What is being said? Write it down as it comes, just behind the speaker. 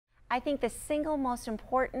I think the single most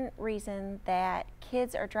important reason that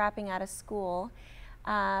kids are dropping out of school,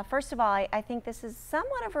 first of all, I think this is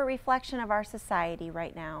somewhat of a reflection of our society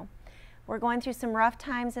right now. We're going through some rough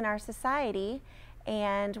times in our society,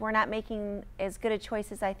 and we're not making as good a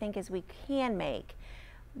choices, I think, as we can make.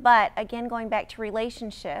 But again, going back to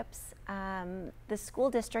relationships, the school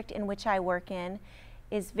district in which I work in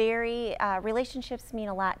is relationships mean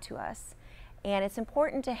a lot to us. And it's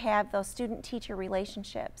important to have those student-teacher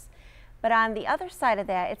relationships. But on the other side of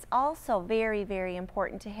that, it's also very, very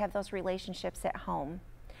important to have those relationships at home.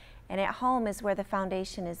 And at home is where the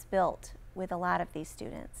foundation is built with a lot of these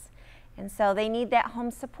students. And so they need that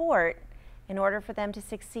home support in order for them to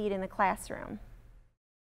succeed in the classroom.